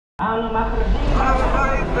The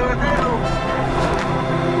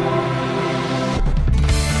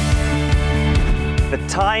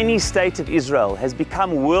tiny state of Israel has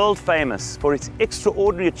become world famous for its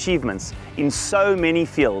extraordinary achievements in so many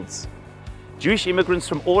fields. Jewish immigrants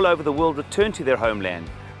from all over the world returned to their homeland,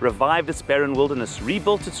 revived its barren wilderness,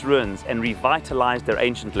 rebuilt its ruins, and revitalized their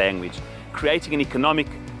ancient language, creating an economic,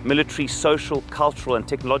 military, social, cultural, and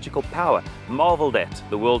technological power marveled at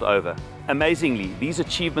the world over. Amazingly, these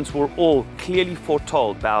achievements were all clearly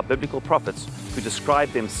foretold by our biblical prophets who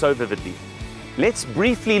described them so vividly. Let's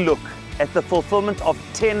briefly look at the fulfillment of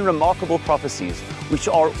 10 remarkable prophecies, which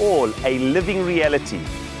are all a living reality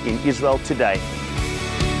in Israel today.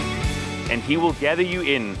 And he will gather you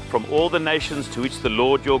in from all the nations to which the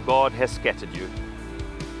Lord your God has scattered you.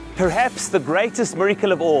 Perhaps the greatest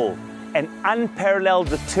miracle of all, an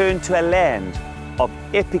unparalleled return to a land of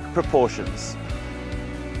epic proportions.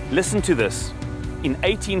 Listen to this. In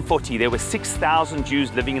 1840, there were 6,000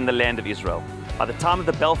 Jews living in the land of Israel. By the time of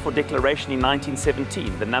the Balfour Declaration in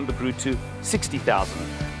 1917, the number grew to 60,000.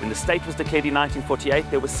 When the state was declared in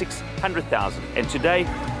 1948, there were 600,000. And today,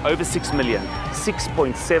 over 6 million,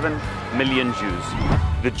 6.7 million Jews.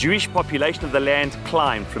 The Jewish population of the land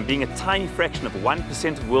climbed from being a tiny fraction of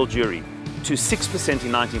 1% of world Jewry to 6%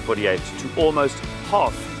 in 1948, to almost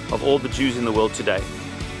half of all the Jews in the world today.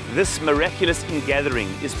 This miraculous ingathering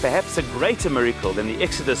is perhaps a greater miracle than the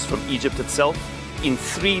Exodus from Egypt itself in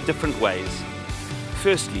 3 different ways.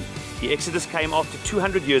 Firstly, the Exodus came after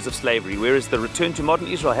 200 years of slavery, whereas the return to modern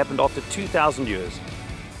Israel happened after 2,000 years.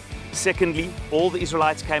 Secondly, all the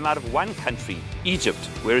Israelites came out of one country, Egypt,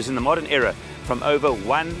 whereas in the modern era, from over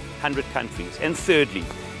 100 countries. And thirdly,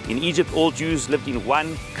 in Egypt, all Jews lived in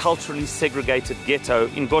one culturally segregated ghetto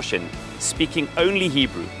in Goshen, speaking only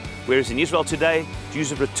Hebrew, whereas in Israel today, Jews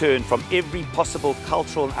have returned from every possible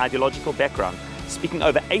cultural and ideological background, speaking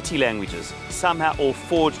over 80 languages, somehow all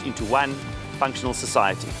forged into one functional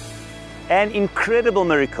society. An incredible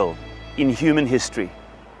miracle in human history.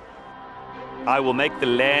 I will make the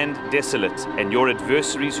land desolate, and your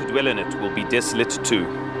adversaries who dwell in it will be desolate too.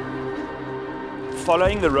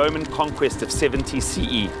 Following the Roman conquest of 70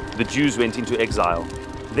 CE, the Jews went into exile.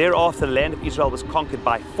 Thereafter, the land of Israel was conquered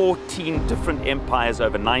by 14 different empires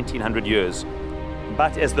over 1900 years.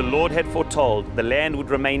 But as the Lord had foretold, the land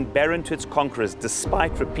would remain barren to its conquerors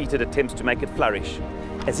despite repeated attempts to make it flourish,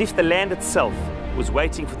 as if the land itself was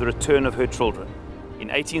waiting for the return of her children. In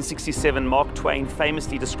 1867, Mark Twain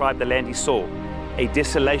famously described the land he saw, a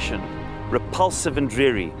desolation, repulsive and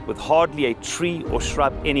dreary, with hardly a tree or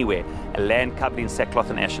shrub anywhere, a land covered in sackcloth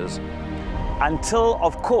and ashes. Until,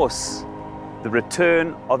 of course, the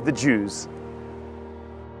return of the Jews.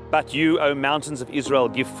 But you, O mountains of Israel,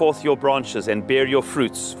 give forth your branches and bear your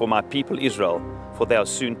fruits for my people Israel, for they are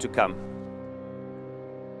soon to come.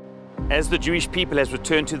 As the Jewish people has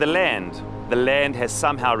returned to the land has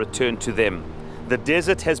somehow returned to them. The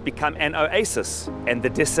desert has become an oasis, and the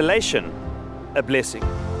desolation a blessing.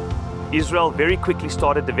 Israel very quickly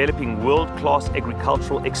started developing world-class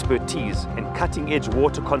agricultural expertise and cutting-edge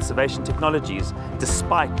water conservation technologies,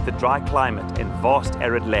 despite the dry climate and vast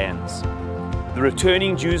arid lands. The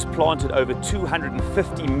returning Jews planted over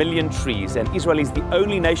 250 million trees, and Israel is the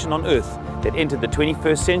only nation on earth that entered the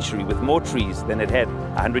 21st century with more trees than it had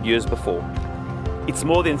 100 years before. It's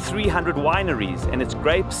more than 300 wineries, and its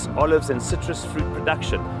grapes, olives, and citrus fruit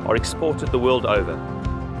production are exported the world over.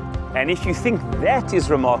 And if you think that is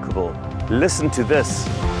remarkable, listen to this.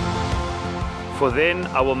 For then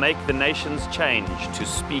I will make the nations change to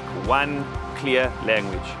speak one clear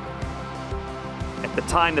language. At the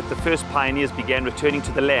time that the first pioneers began returning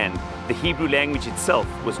to the land, the Hebrew language itself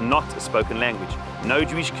was not a spoken language. No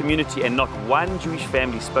Jewish community and not one Jewish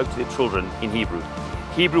family spoke to their children in Hebrew.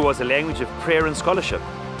 Hebrew was a language of prayer and scholarship,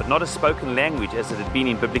 but not a spoken language as it had been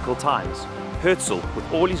in biblical times. Herzl, with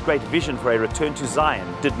all his great vision for a return to Zion,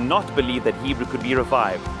 did not believe that Hebrew could be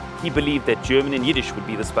revived. He believed that German and Yiddish would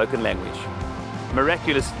be the spoken language.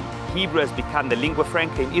 Miraculously, Hebrew has become the lingua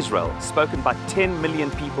franca in Israel, spoken by 10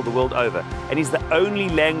 million people the world over, and is the only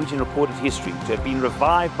language in recorded history to have been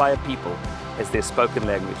revived by a people as their spoken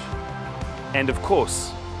language. And of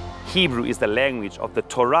course, Hebrew is the language of the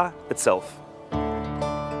Torah itself.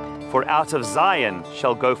 For out of Zion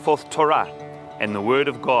shall go forth Torah, and the word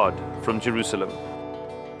of God from Jerusalem.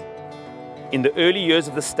 In the early years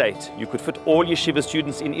of the state, you could fit all yeshiva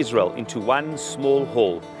students in Israel into one small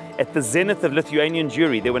hall. At the zenith of Lithuanian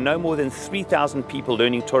Jewry, there were no more than 3,000 people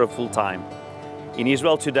learning Torah full-time. In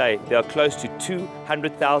Israel today, there are close to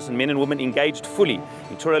 200,000 men and women engaged fully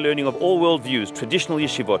in Torah learning of all worldviews, traditional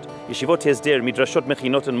yeshivot, yeshivot hesder, midrashot,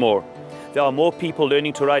 mechinot, and more. There are more people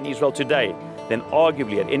learning Torah in Israel today than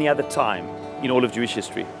arguably at any other time in all of Jewish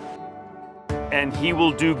history. And he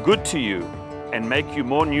will do good to you and make you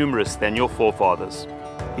more numerous than your forefathers.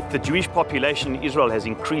 If the Jewish population in Israel has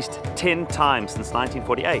increased 10 times since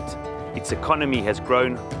 1948, its economy has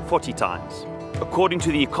grown 40 times. According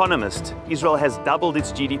to The Economist, Israel has doubled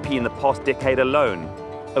its GDP in the past decade alone,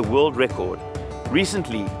 a world record.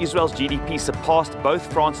 Recently, Israel's GDP surpassed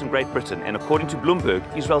both France and Great Britain, and according to Bloomberg,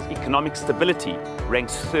 Israel's economic stability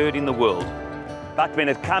ranks third in the world. But when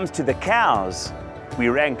it comes to the cows, we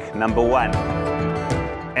rank number 1.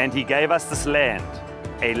 And he gave us this land,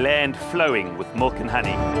 a land flowing with milk and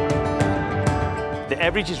honey. The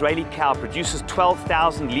average Israeli cow produces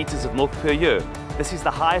 12,000 liters of milk per year. This is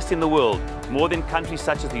the highest in the world, more than countries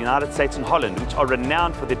such as the United States and Holland, which are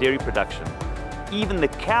renowned for their dairy production. Even the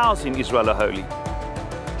cows in Israel are holy.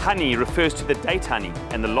 Honey refers to the date honey,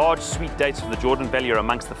 and the large sweet dates from the Jordan Valley are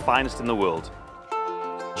amongst the finest in the world.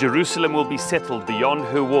 Jerusalem will be settled beyond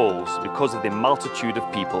her walls because of their multitude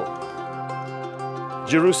of people.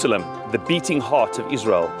 Jerusalem, the beating heart of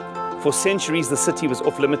Israel. For centuries, the city was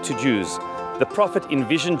off-limit to Jews. The prophet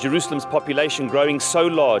envisioned Jerusalem's population growing so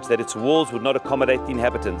large that its walls would not accommodate the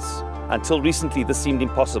inhabitants. Until recently, this seemed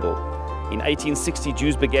impossible. In 1860,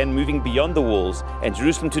 Jews began moving beyond the walls, and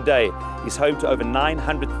Jerusalem today is home to over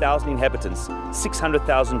 900,000 inhabitants,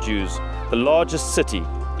 600,000 Jews, the largest city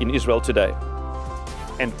in Israel today.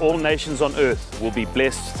 And all nations on earth will be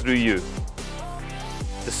blessed through you.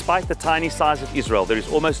 Despite the tiny size of Israel, there is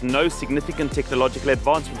almost no significant technological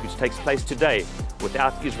advancement which takes place today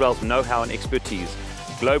without Israel's know-how and expertise.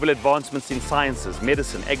 Global advancements in sciences,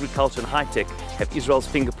 medicine, agriculture and high-tech have Israel's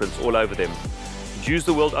fingerprints all over them. Jews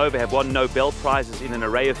the world over have won Nobel Prizes in an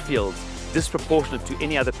array of fields, disproportionate to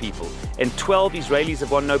any other people. And 12 Israelis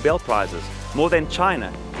have won Nobel Prizes, more than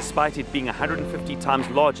China, despite it being 150 times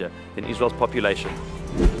larger than Israel's population.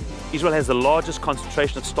 Israel has the largest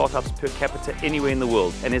concentration of startups per capita anywhere in the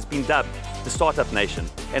world and has been dubbed the startup nation,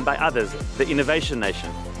 and by others, the innovation nation,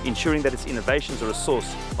 ensuring that its innovations are a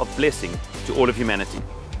source of blessing to all of humanity.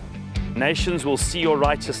 Nations will see your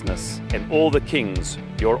righteousness, and all the kings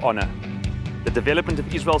your honor. The development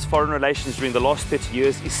of Israel's foreign relations during the last 30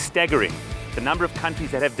 years is staggering. The number of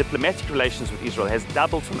countries that have diplomatic relations with Israel has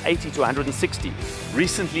doubled from 80 to 160.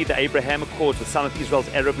 Recently, the Abraham Accords with some of Israel's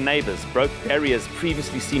Arab neighbors broke barriers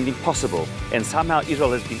previously seemed impossible, and somehow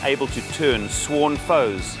Israel has been able to turn sworn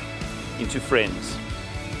foes into friends.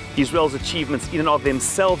 Israel's achievements in and of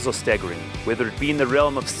themselves are staggering, whether it be in the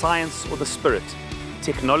realm of science or the spirit,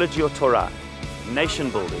 technology or Torah,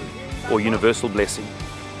 nation building or universal blessing.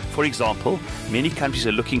 For example, many countries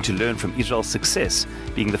are looking to learn from Israel's success,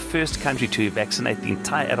 being the first country to vaccinate the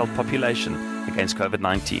entire adult population against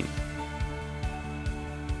COVID-19.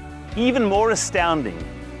 Even more astounding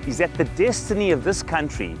is that the destiny of this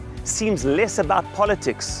country seems less about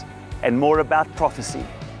politics and more about prophecy.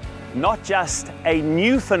 Not just a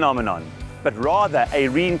new phenomenon, but rather a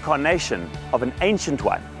reincarnation of an ancient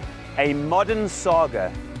one, a modern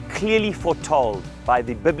saga clearly foretold by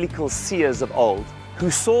the biblical seers of old, who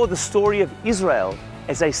saw the story of Israel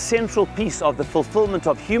as a central piece of the fulfillment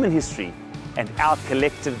of human history and our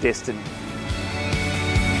collective destiny.